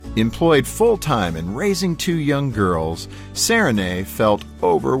Employed full-time in raising 2 young girls, Serenay felt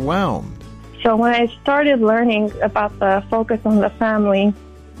overwhelmed. So when I started learning about the focus on the family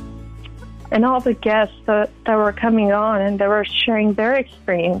and all the guests that were coming on and they were sharing their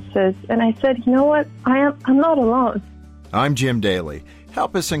experiences, and I said, you know what, I'm not alone. I'm Jim Daly.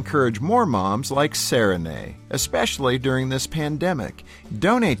 Help us encourage more moms like Serenay, especially during this pandemic.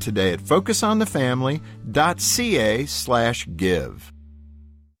 Donate today at focusonthefamily.ca/give.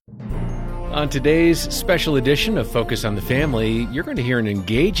 On today's special edition of Focus on the Family, you're going to hear an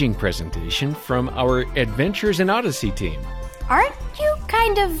engaging presentation from our Adventures in Odyssey team. Aren't you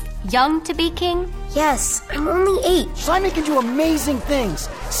kind of young to be king? Yes, I'm only 8. Simon can do amazing things.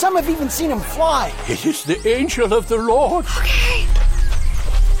 Some have even seen him fly. It is the angel of the Lord. Okay.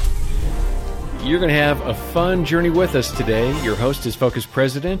 You're going to have a fun journey with us today. Your host is Focus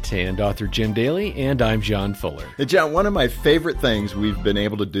President and author Jim Daly, and I'm John Fuller. Hey, John, one of my favorite things we've been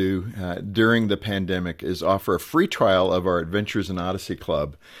able to do during the pandemic is offer a free trial of our Adventures in Odyssey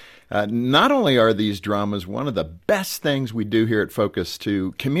Club. Not only are these dramas one of the best things we do here at Focus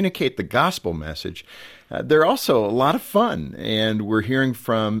to communicate the gospel message, they're also a lot of fun, and we're hearing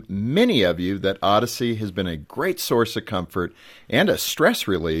from many of you that Odyssey has been a great source of comfort and a stress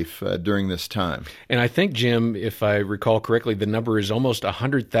relief during this time. And I think, Jim, if I recall correctly, the number is almost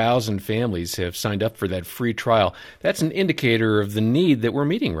 100,000 families have signed up for that free trial. That's an indicator of the need that we're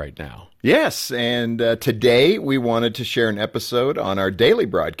meeting right now. Yes, and today we wanted to share an episode on our daily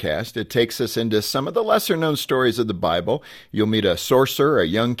broadcast. It takes us into some of the lesser-known stories of the Bible. You'll meet a sorcerer, a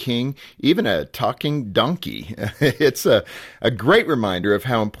young king, even a talking donkey. It's a great reminder of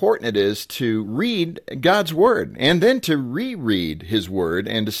how important it is to read God's Word and then to reread His Word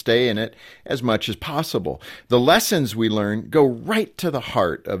and to stay in it as much as possible. The lessons we learn go right to the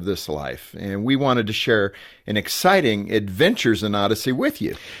heart of this life, and we wanted to share an exciting Adventures in Odyssey with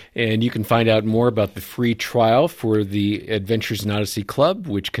you. And you can find out more about the free trial for the Adventures in Odyssey Club,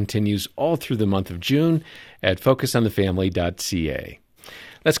 which continues all through the month of June at focusonthefamily.ca.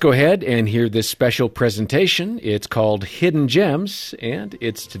 Let's go ahead and hear this special presentation. It's called Hidden Gems, and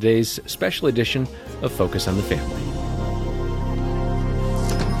it's today's special edition of Focus on the Family.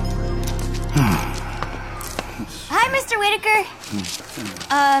 Hi, Mr. Whitaker.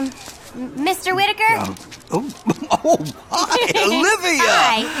 Mr. Whitaker? Hi, Olivia!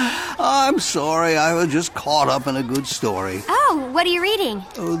 Hi. I'm sorry, I was just caught up in a good story. Oh, what are you reading?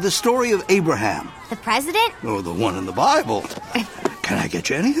 The story of Abraham. The president? Oh, the one in the Bible. Can I get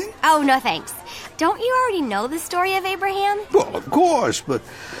you anything? Oh, no thanks. Don't you already know the story of Abraham? Well, of course, but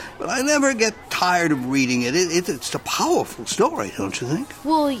I never get tired of reading it. It's a powerful story, don't you think?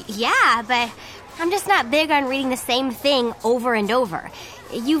 Well, yeah, but I'm just not big on reading the same thing over and over.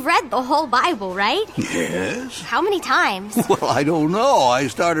 You've read the whole Bible, right? Yes. How many times? Well, I don't know. I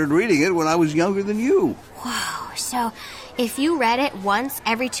started reading it when I was younger than you. Whoa, so if you read it once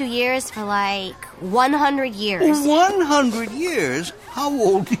every 2 years for like 100 years... 100 years? How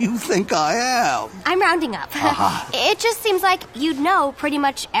old do you think I am? I'm rounding up. It just seems like you'd know pretty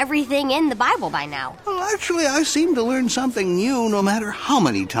much everything in the Bible by now. Well, actually, I seem to learn something new no matter how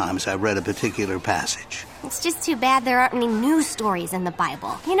many times I read a particular passage. It's just too bad there aren't any new stories in the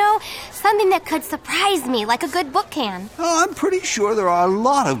Bible. You know, something that could surprise me like a good book can. Oh, I'm pretty sure there are a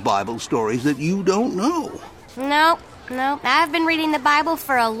lot of Bible stories that you don't know. No. I've been reading the Bible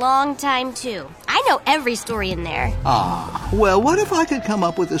for a long time, too. I know every story in there. Ah, well, what if I could come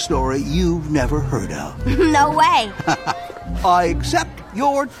up with a story you've never heard of? No way. I accept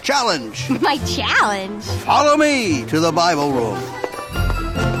your challenge. My challenge? Follow me to the Bible room.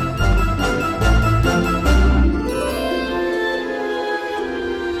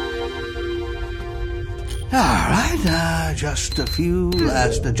 All right, just a few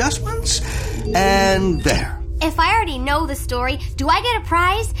last adjustments, and there. If I already know the story, do I get a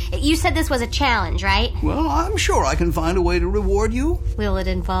prize? You said this was a challenge, right? Well, I'm sure I can find a way to reward you. Will it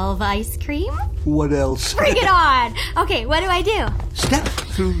involve ice cream? What else? Bring it on! Okay, what do I do? Step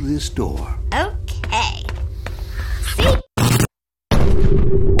through this door. Okay. See?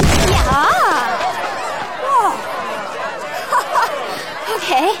 Yeah. Whoa.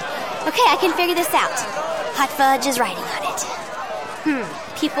 Okay, I can figure this out. Hot Fudge is writing on it.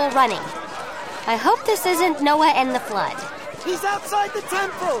 People running. I hope this isn't Noah and the flood. He's outside the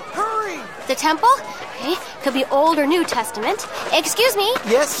temple. Hurry! The temple? Okay, could be Old or New Testament. Excuse me?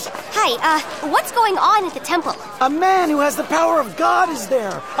 Yes? Hi, what's going on at the temple? A man who has the power of God is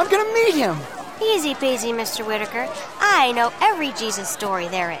there. I'm going to meet him. Easy peasy, Mr. Whitaker. I know every Jesus story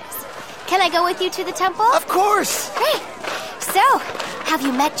there is. Can I go with you to the temple? Of course. Great. So, have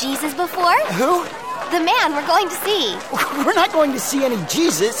you met Jesus before? Who? The man we're going to see. We're not going to see any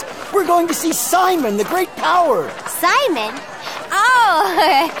Jesus. We're going to see Simon, the great power. Simon?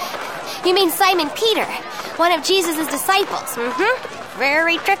 Oh, you mean Simon Peter, one of Jesus' disciples. Mm-hmm.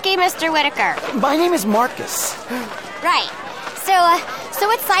 Very tricky, Mr. Whitaker. My name is Marcus. Right. So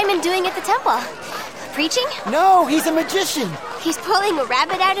what's Simon doing at the temple? Preaching? No, he's a magician. He's pulling a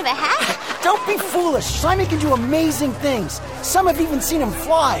rabbit out of a hat? Don't be foolish. Simon can do amazing things. Some have even seen him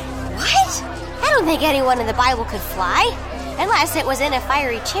fly. What? I don't think anyone in the Bible could fly, unless it was in a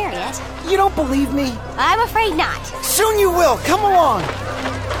fiery chariot. You don't believe me? I'm afraid not. Soon you will. Come along.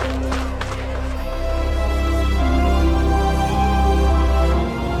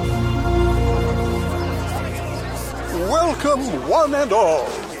 Welcome, one and all.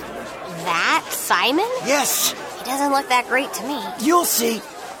 That Simon? Yes. He doesn't look that great to me. You'll see.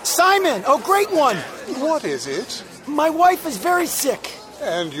 Simon, oh great one. What is it? My wife is very sick.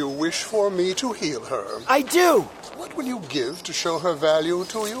 And you wish for me to heal her. I do. What will you give to show her value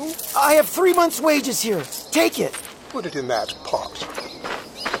to you? I have 3 months' wages here. Take it. Put it in that pot.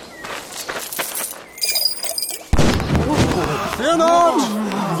 Fear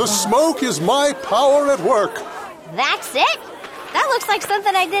not! The smoke is my power at work. That's it? That looks like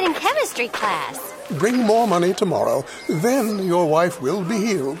something I did in chemistry class. Bring more money tomorrow. Then your wife will be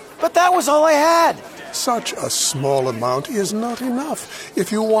healed. But that was all I had. Such a small amount is not enough.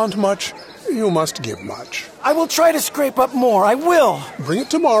 If you want much, you must give much. I will try to scrape up more. I will. Bring it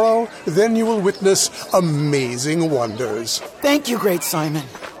tomorrow. Then you will witness amazing wonders. Thank you, great Simon.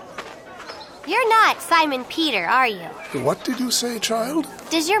 You're not Simon Peter, are you? What did you say, child?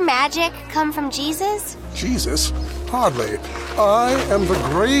 Does your magic come from Jesus? Jesus? Hardly. I am the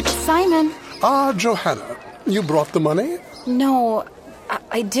great... Simon. Johanna. You brought the money? No,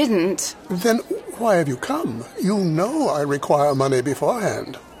 I didn't. Then why have you come? You know I require money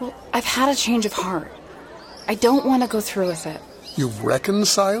beforehand. Well, I've had a change of heart. I don't want to go through with it. You've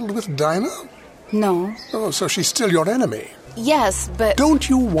reconciled with Dinah? No. Oh, so she's still your enemy? Yes, but... Don't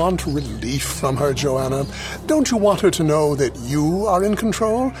you want relief from her, Joanna? Don't you want her to know that you are in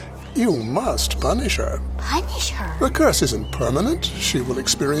control? You must punish her. Punish her? The curse isn't permanent. She will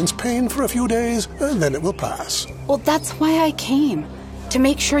experience pain for a few days, and then it will pass. Well, that's why I came. To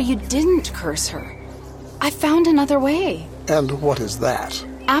make sure you didn't curse her. I found another way. And what is that?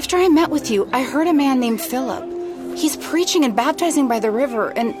 After I met with you, I heard a man named Philip. He's preaching and baptizing by the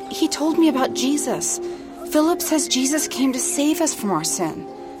river, and he told me about Jesus. Philip says Jesus came to save us from our sin.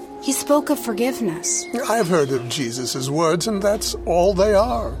 He spoke of forgiveness. I've heard of Jesus' words, and that's all they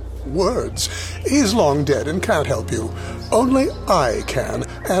are. Words. He's long dead and can't help you. Only I can.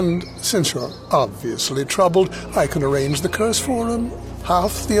 And since you're obviously troubled, I can arrange the curse for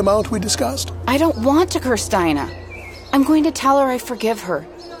half the amount we discussed. I don't want to curse Dinah. I'm going to tell her I forgive her.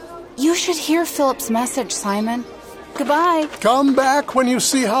 You should hear Philip's message, Simon. Goodbye. Come back when you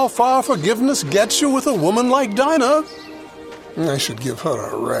see how far forgiveness gets you with a woman like Dinah. I should give her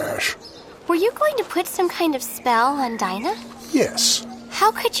a rash. Were you going to put some kind of spell on Dinah? Yes.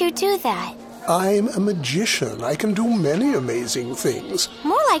 How could you do that? I'm a magician. I can do many amazing things.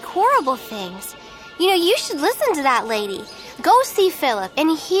 More like horrible things. You should listen to that lady. Go see Philip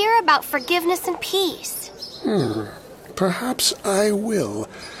and hear about forgiveness and peace. Perhaps I will.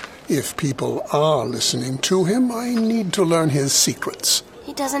 If people are listening to him, I need to learn his secrets.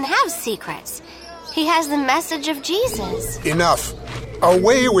 He doesn't have secrets. He has the message of Jesus. Enough.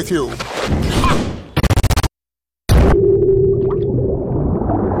 Away with you.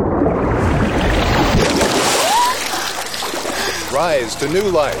 Rise to new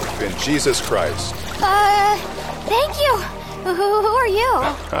life in Jesus Christ. Thank you. Who are you?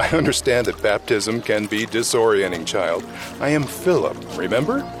 I understand that baptism can be disorienting, child. I am Philip,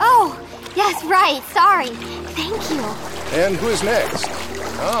 remember? Oh, yes, right. Sorry. Thank you. And who is next?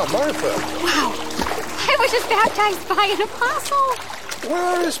 Martha. Wow. I was just baptized by an apostle.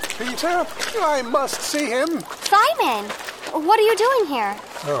 Where is Peter? I must see him. Simon, what are you doing here?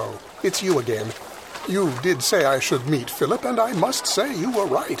 Oh, it's you again. You did say I should meet Philip, and I must say you were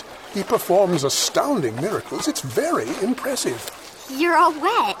right. He performs astounding miracles. It's very impressive. You're all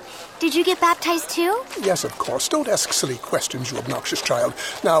wet. Did you get baptized too? Yes, of course. Don't ask silly questions, you obnoxious child.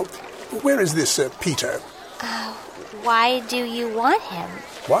 Now, where is this Peter? Why do you want him?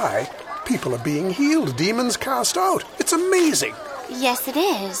 Why? People are being healed, demons cast out. It's amazing. Yes, it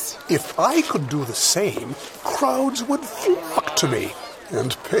is. If I could do the same, crowds would flock to me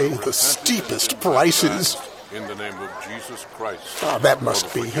and pay the steepest prices. In the name of Jesus Christ. That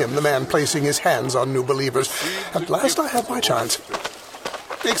must be him, the man placing his hands on new believers. At last I have my chance.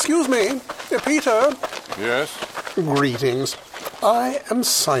 Excuse me, Peter. Yes? Greetings. I am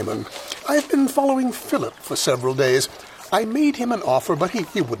Simon. I've been following Philip for several days. I made him an offer, but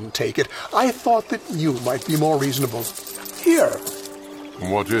he wouldn't take it. I thought that you might be more reasonable. Here.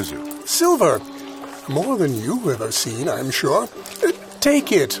 What is it? Silver. More than you've ever seen, I'm sure.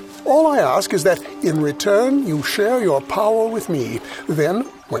 Take it. All I ask is that in return you share your power with me. Then,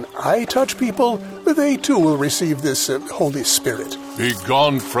 when I touch people, they too will receive this Holy Spirit. Be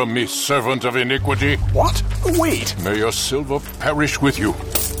gone from me, servant of iniquity. What? Wait. May your silver perish with you.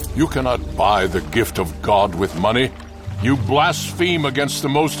 You cannot buy the gift of God with money. You blaspheme against the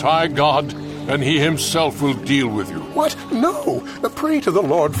Most High God, and He Himself will deal with you. What? No. Pray to the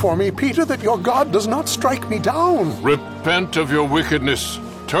Lord for me, Peter, that your God does not strike me down. Repent of your wickedness.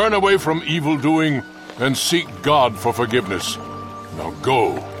 Turn away from evil doing and seek God for forgiveness. Now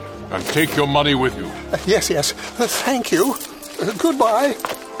go and take your money with you. Yes. Thank you. Goodbye.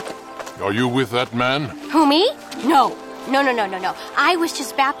 Are you with that man? Who, me? No. I was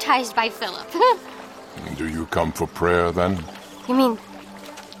just baptized by Philip. Do you come for prayer then? You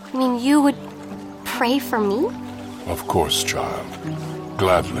mean you would pray for me? Of course, child.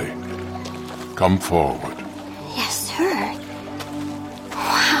 Gladly. Come forward. Yes, sir.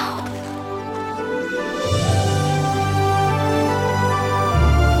 Wow.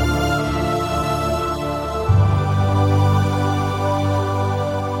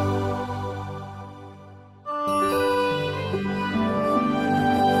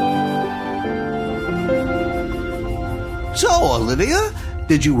 So, Olivia,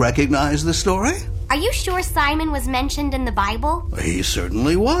 did you recognize the story? Are you sure Simon was mentioned in the Bible? He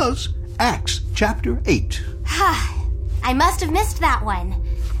certainly was. Acts chapter 8. I must have missed that one.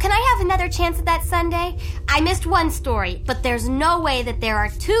 Can I have another chance at that Sunday? I missed one story, but there's no way that there are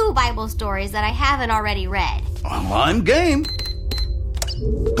 2 Bible stories that I haven't already read. Well, I'm game.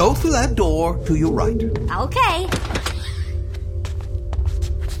 Go through that door to your right. Okay.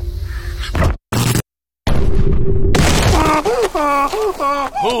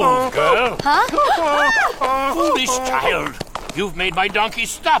 Move, girl. Huh? Foolish child. You've made my donkey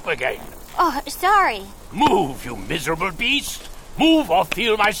stop again. Oh, sorry. Move, you miserable beast. Move or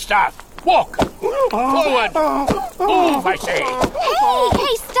feel my staff. Walk. Forward. Move, I say.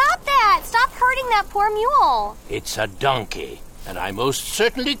 Hey, stop that. Stop hurting that poor mule. It's a donkey, and I most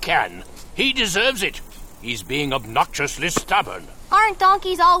certainly can. He deserves it. He's being obnoxiously stubborn. Aren't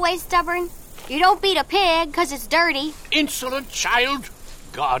donkeys always stubborn? You don't beat a pig because it's dirty. Insolent child.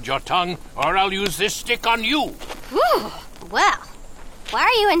 Guard your tongue, or I'll use this stick on you. Whew. Well, why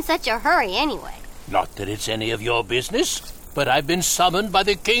are you in such a hurry anyway? Not that it's any of your business, but I've been summoned by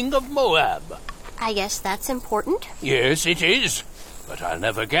the king of Moab. I guess that's important. Yes, it is. But I'll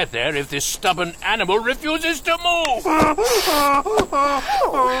never get there if this stubborn animal refuses to move.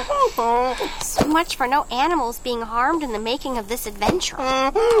 So much for no animals being harmed in the making of this adventure.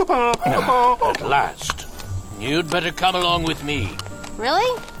 At last. You'd better come along with me.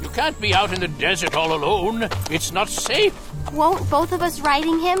 Really? You can't be out in the desert all alone. It's not safe. Won't both of us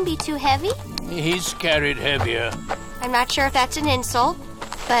riding him be too heavy? He's carried heavier. I'm not sure if that's an insult,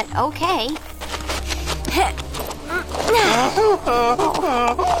 but okay.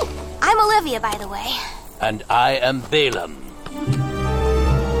 I'm Olivia, by the way. And I am Balaam.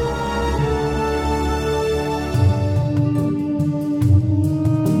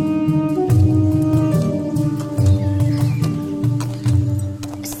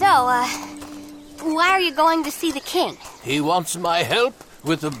 So, why are you going to see the king? He wants my help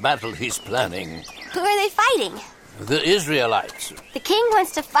with the battle he's planning. Who are they fighting? The Israelites. The king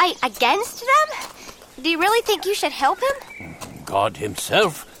wants to fight against them? Do you really think you should help him? God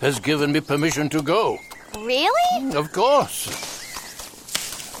himself has given me permission to go. Really? Of course.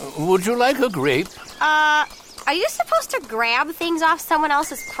 Would you like a grape? Are you supposed to grab things off someone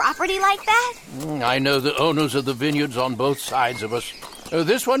else's property like that? I know the owners of the vineyards on both sides of us.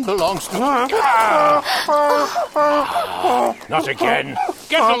 This one belongs to... Not again.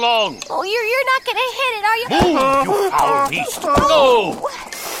 Get along. Oh, you're not going to hit it, are you? Move, you foul beast. Go.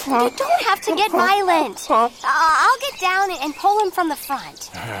 You don't have to get violent. I'll get down and pull him from the front.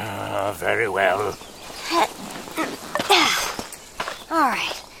 Very well. All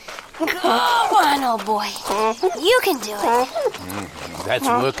right. Come on, old boy. You can do it. That's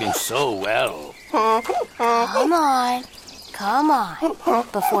working so well. Come on,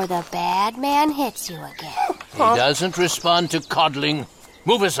 before the bad man hits you again. He doesn't respond to coddling.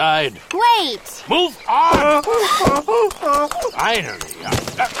 Move aside. Wait! Move on! Finally.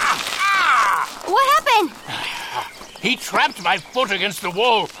 What happened? He trapped my foot against the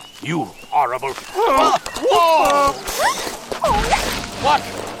wall. You horrible... Whoa! What?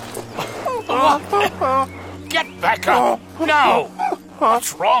 Get back up! Now!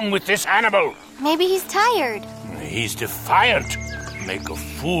 What's wrong with this animal? Maybe he's tired. He's defiant. Make a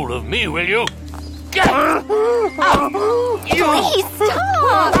fool of me, will you? Get! Please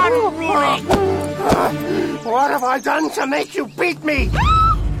stop! What have I done to make you beat me?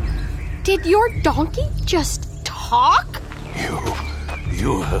 Did your donkey just talk?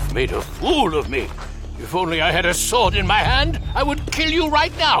 You have made a fool of me. If only I had a sword in my hand, I would kill you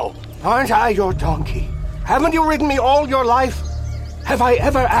right now. Aren't I your donkey? Haven't you ridden me all your life? Have I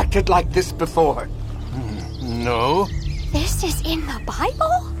ever acted like this before? No. This is in the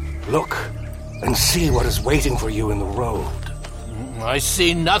Bible? Look and see what is waiting for you in the road. I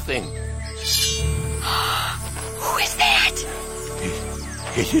see nothing. Who is that?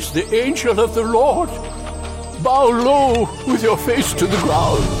 It is the angel of the Lord. Bow low with your face to the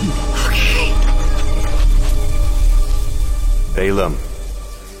ground. Okay. Balaam,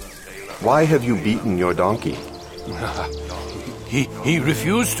 why have you beaten your donkey? He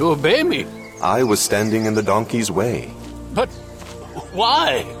refused to obey me. I was standing in the donkey's way. But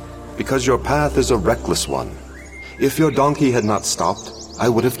why? Because your path is a reckless one. If your donkey had not stopped, I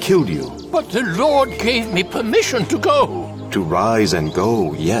would have killed you. But the Lord gave me permission to go. To rise and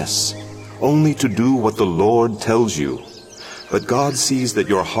go, yes. Only to do what the Lord tells you. But God sees that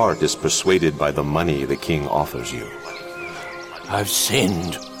your heart is persuaded by the money the king offers you. I've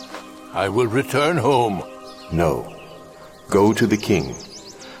sinned. I will return home. No. Go to the king.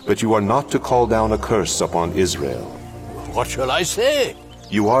 But you are not to call down a curse upon Israel. What shall I say?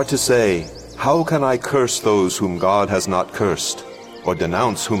 You are to say, how can I curse those whom God has not cursed, or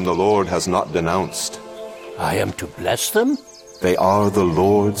denounce whom the Lord has not denounced? I am to bless them? They are the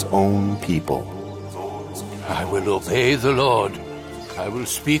Lord's own people. I will obey the Lord. I will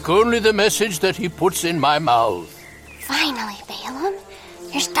speak only the message that he puts in my mouth. Finally, Balaam.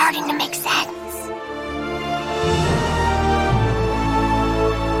 You're starting to make sense.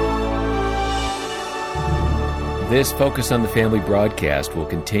 This Focus on the Family broadcast will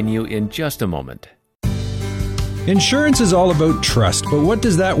continue in just a moment. Insurance is all about trust, but what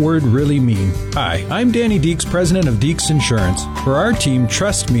does that word really mean? Hi, I'm Danny Deeks, president of Deeks Insurance. For our team,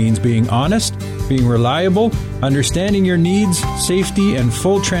 trust means being honest, being reliable, understanding your needs, safety, and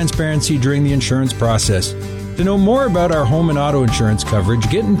full transparency during the insurance process. To know more about our home and auto insurance coverage,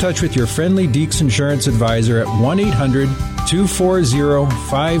 get in touch with your friendly Deeks Insurance advisor at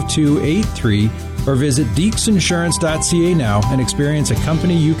 1-800-240-5283 or visit deeksinsurance.ca now and experience a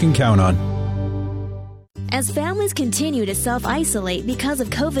company you can count on. As families continue to self-isolate because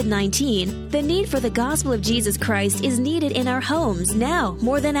of COVID-19, the need for the gospel of Jesus Christ is needed in our homes now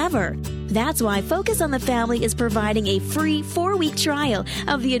more than ever. That's why Focus on the Family is providing a free 4-week trial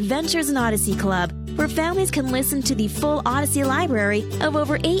of the Adventures in Odyssey Club, where families can listen to the full Odyssey library of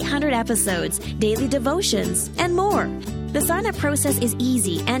over 800 episodes, daily devotions, and more. The sign-up process is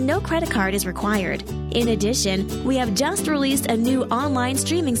easy and no credit card is required. In addition, we have just released a new online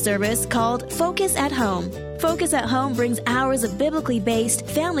streaming service called Focus at Home. Focus at Home brings hours of biblically based,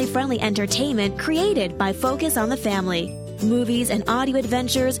 family-friendly entertainment created by Focus on the Family. Movies and audio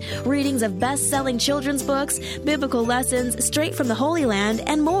adventures, readings of best-selling children's books, biblical lessons straight from the Holy Land,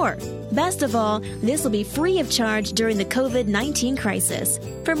 and more. Best of all, this will be free of charge during the COVID-19 crisis.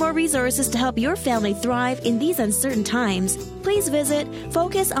 For more resources to help your family thrive in these uncertain times, please visit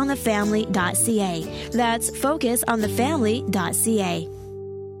focusonthefamily.ca. That's focusonthefamily.ca.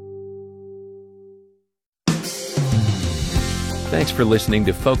 Thanks for listening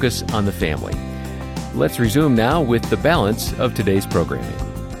to Focus on the Family. Let's resume now with the balance of today's programming.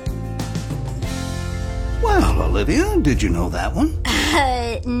 Well, Olivia, did you know that one?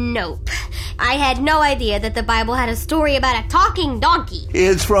 Nope. I had no idea that the Bible had a story about a talking donkey.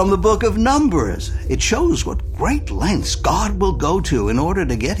 It's from the book of Numbers. It shows what great lengths God will go to in order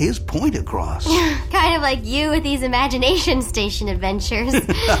to get his point across. Kind of like you with these Imagination Station adventures.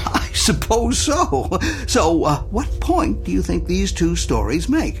 I suppose so. So, what point do you think these two stories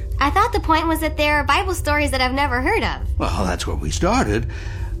make? I thought the point was that they're Bible stories that I've never heard of. Well, that's where we started.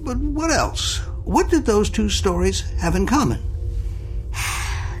 But what else? What did those two stories have in common?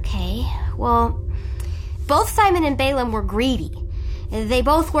 Okay, well, both Simon and Balaam were greedy. They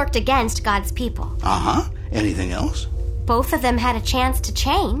both worked against God's people. Uh-huh. Anything else? Both of them had a chance to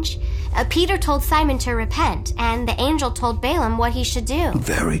change. Peter told Simon to repent, and the angel told Balaam what he should do.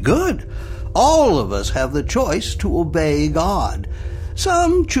 Very good. All of us have the choice to obey God.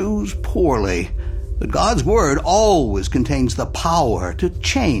 Some choose poorly, but God's word always contains the power to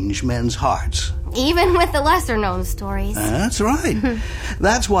change men's hearts. Even with the lesser-known stories. That's right.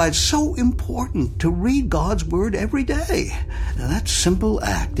 That's why it's so important to read God's word every day. Now, that simple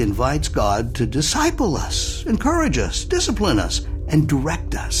act invites God to disciple us, encourage us, discipline us, and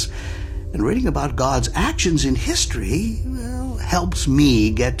direct us. And reading about God's actions in history, well, helps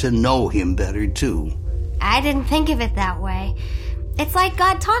me get to know him better, too. I didn't think of it that way. It's like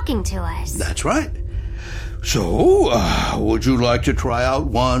God talking to us. That's right. So, would you like to try out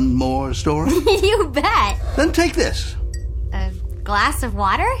one more story? You bet. Then take this. A glass of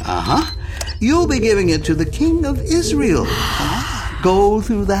water? Uh-huh. You'll be giving it to the King of Israel. Go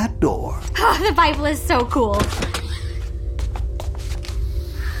through that door. Oh, the Bible is so cool.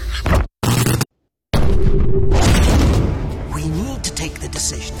 We need to take the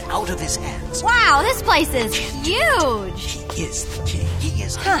decision out of his hands. Wow, this place is huge. He is the king. He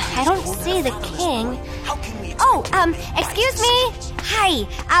is. I don't see the king. How can we? Excuse me.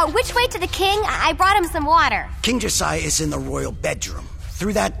 Hi. Which way to the king? I brought him some water. King Josiah is in the royal bedroom.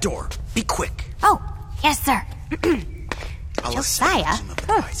 Through that door. Be quick. Oh, yes, sir. Josiah?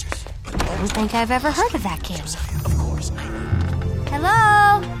 I don't think I've ever heard of that king. Josiah, of course.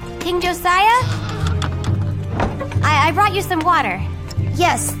 Hello? King Josiah? I brought you some water.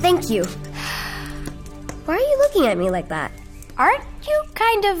 Yes, thank you. Why are you looking at me like that? Aren't you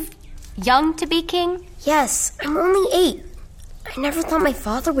kind of young to be king? Yes, I'm only 8. I never thought my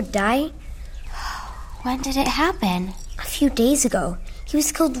father would die. When did it happen? A few days ago. He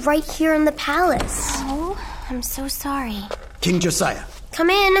was killed right here in the palace. Oh, I'm so sorry. King Josiah. Come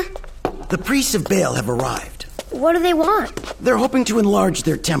in. The priests of Baal have arrived. What do they want? They're hoping to enlarge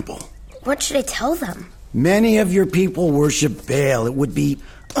their temple. What should I tell them? Many of your people worship Baal. It would be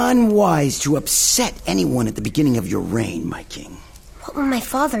unwise to upset anyone at the beginning of your reign, my king. What will my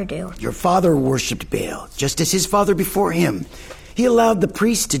father do? Your father worshipped Baal, just as his father before him. He allowed the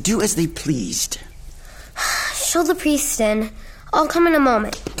priests to do as they pleased. Show the priests in. I'll come in a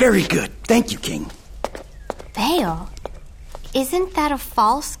moment. Very good. Thank you, king. Baal? Isn't that a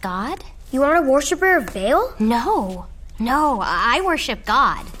false god? You are a worshiper of Baal? No, I worship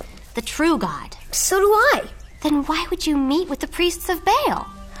God, the true God. So do I. Then why would you meet with the priests of Baal?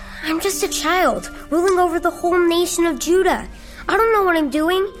 I'm just a child, ruling over the whole nation of Judah. I don't know what I'm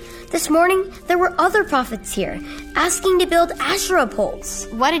doing. This morning, there were other prophets here, asking to build Asherah poles.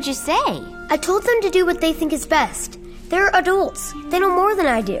 What did you say? I told them to do what they think is best. They're adults. They know more than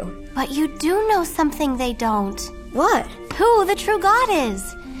I do. But you do know something they don't. What? Who the true God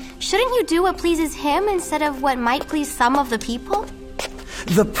is. Shouldn't you do what pleases him instead of what might please some of the people?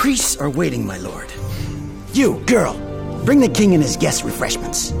 The priests are waiting, my lord. You, girl, bring the king and his guests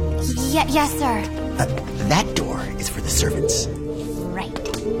refreshments. Yes, sir. That door is for the servants. Right.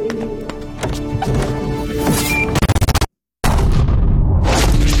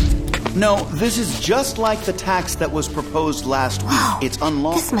 No, this is just like the tax that was proposed last week. Oh, it's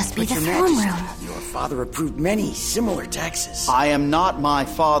unlawful. This must be But the Your throne Majesty, room. Your father approved many similar taxes. I am not my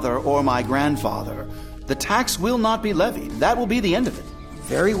father or my grandfather. The tax will not be levied. That will be the end of it.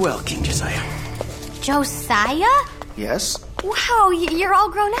 Very well, King Josiah. Josiah? Yes? Wow, you're all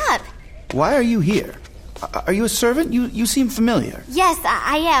grown up. Why are you here? Are you a servant? You seem familiar. Yes,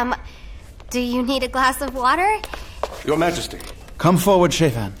 I am. Do you need a glass of water? Your Majesty. Come forward,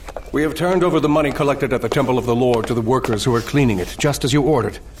 Shaphan. We have turned over the money collected at the Temple of the Lord to the workers who are cleaning it, just as you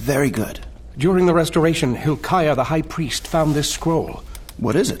ordered. Very good. During the restoration, Hilkiah the high priest found this scroll.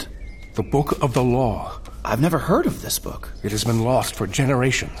 What is it? The Book of the Law. I've never heard of this book. It has been lost for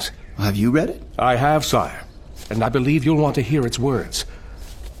generations. Have you read it? I have, sire. And I believe you'll want to hear its words.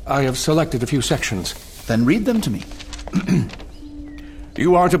 I have selected a few sections. Then read them to me.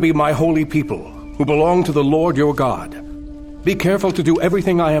 You are to be my holy people, who belong to the Lord your God. Be careful to do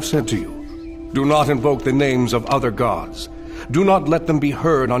everything I have said to you. Do not invoke the names of other gods. Do not let them be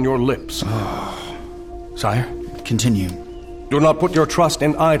heard on your lips. Sire? Continue. Do not put your trust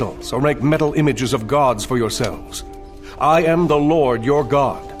in idols or make metal images of gods for yourselves. I am the Lord your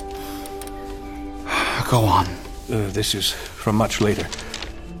God. Go on. This is from much later.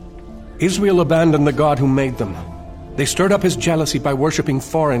 Israel abandoned the God who made them. They stirred up his jealousy by worshipping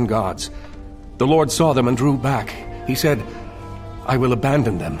foreign gods. The Lord saw them and drew back. He said, I will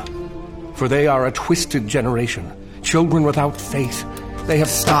abandon them, for they are a twisted generation, children without faith. They have...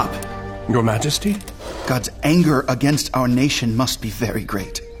 Stop. Your Majesty? God's anger against our nation must be very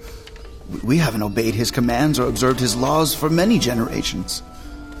great. We haven't obeyed his commands or observed his laws for many generations.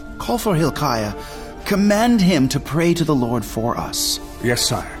 Call for Hilkiah. Command him to pray to the Lord for us. Yes,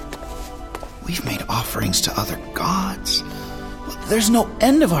 sire. We've made offerings to other gods. There's no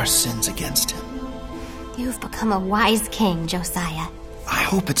end of our sins against him. You've become a wise king, Josiah. I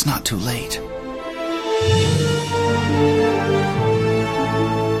hope it's not too late.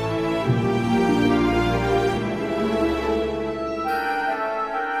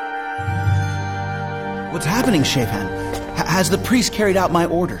 What's happening, Shaphan? Has the priest carried out my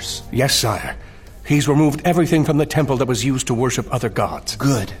orders? Yes, sire. He's removed everything from the temple that was used to worship other gods.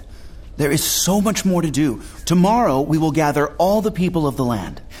 Good. There is so much more to do. Tomorrow we will gather all the people of the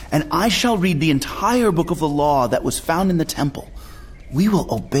land, and I shall read the entire book of the law that was found in the temple. We will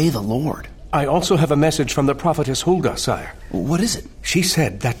obey the Lord. I also have a message from the prophetess Huldah, sire. What is it? She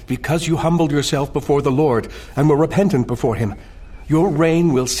said that because you humbled yourself before the Lord and were repentant before him, your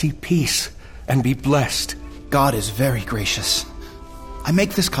reign will see peace and be blessed. God is very gracious. I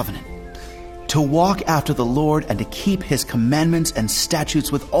make this covenant to walk after the Lord and to keep his commandments and statutes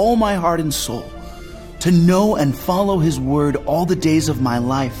with all my heart and soul, to know and follow his word all the days of my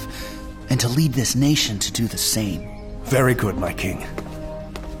life, and to lead this nation to do the same. Very good, my king.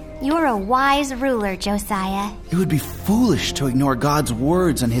 You're a wise ruler, Josiah. It would be foolish to ignore God's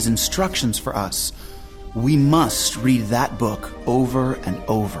words and his instructions for us. We must read that book over and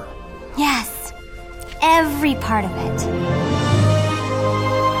over. Yes, every part of it.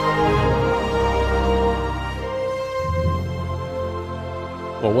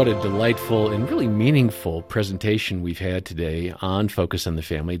 Well, what a delightful and really meaningful presentation we've had today on Focus on the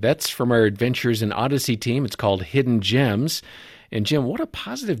Family. That's from our Adventures in Odyssey team. It's called Hidden Gems. And Jim, what a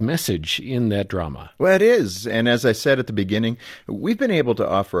positive message in that drama. Well, it is. And as I said at the beginning, we've been able to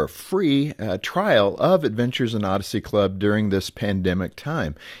offer a free trial of Adventures in Odyssey Club during this pandemic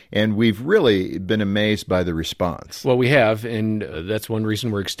time. And we've really been amazed by the response. Well, we have, and that's one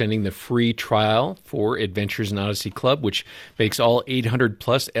reason we're extending the free trial for Adventures in Odyssey Club, which makes all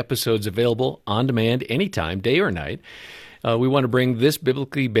 800-plus episodes available on demand anytime, day or night. We want to bring this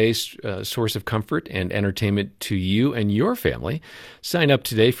biblically based source of comfort and entertainment to you and your family. Sign up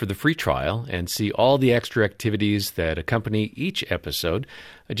today for the free trial and see all the extra activities that accompany each episode.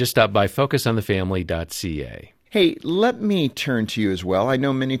 Just stop by focusonthefamily.ca. Hey, let me turn to you as well. I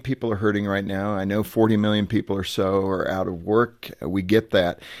know many people are hurting right now. I know 40 million people or so are out of work. We get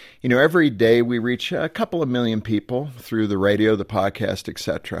that. You know, every day we reach a couple of million people through the radio, the podcast,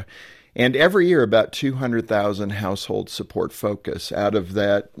 etc. And every year, about 200,000 households support Focus. Out of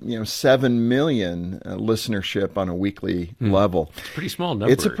that, 7 million listenership on a weekly level. It's a pretty small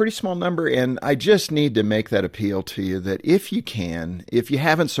number. It's a pretty small number, and I just need to make that appeal to you that if you can, if you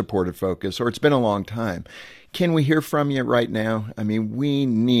haven't supported Focus, or it's been a long time, can we hear from you right now? I mean, we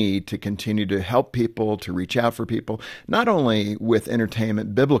need to continue to help people, to reach out for people, not only with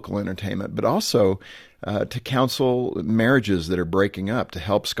entertainment, biblical entertainment, but also to counsel marriages that are breaking up, to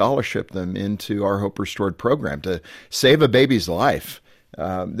help scholarship them into our Hope Restored program, to save a baby's life.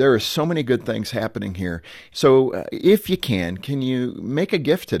 There are so many good things happening here. So if you can you make a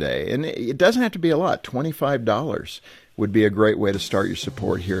gift today? And it doesn't have to be a lot. $25 would be a great way to start your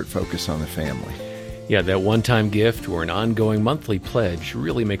support here at Focus on the Family. Yeah, that one-time gift or an ongoing monthly pledge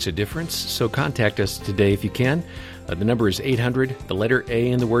really makes a difference. So contact us today if you can. The number is 800, the letter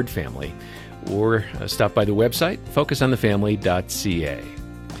A in the word family. Or stop by the website, focusonthefamily.ca.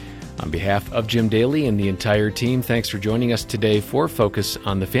 On behalf of Jim Daly and the entire team, thanks for joining us today for Focus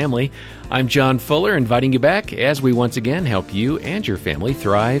on the Family. I'm John Fuller, inviting you back as we once again help you and your family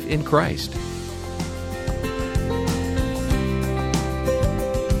thrive in Christ.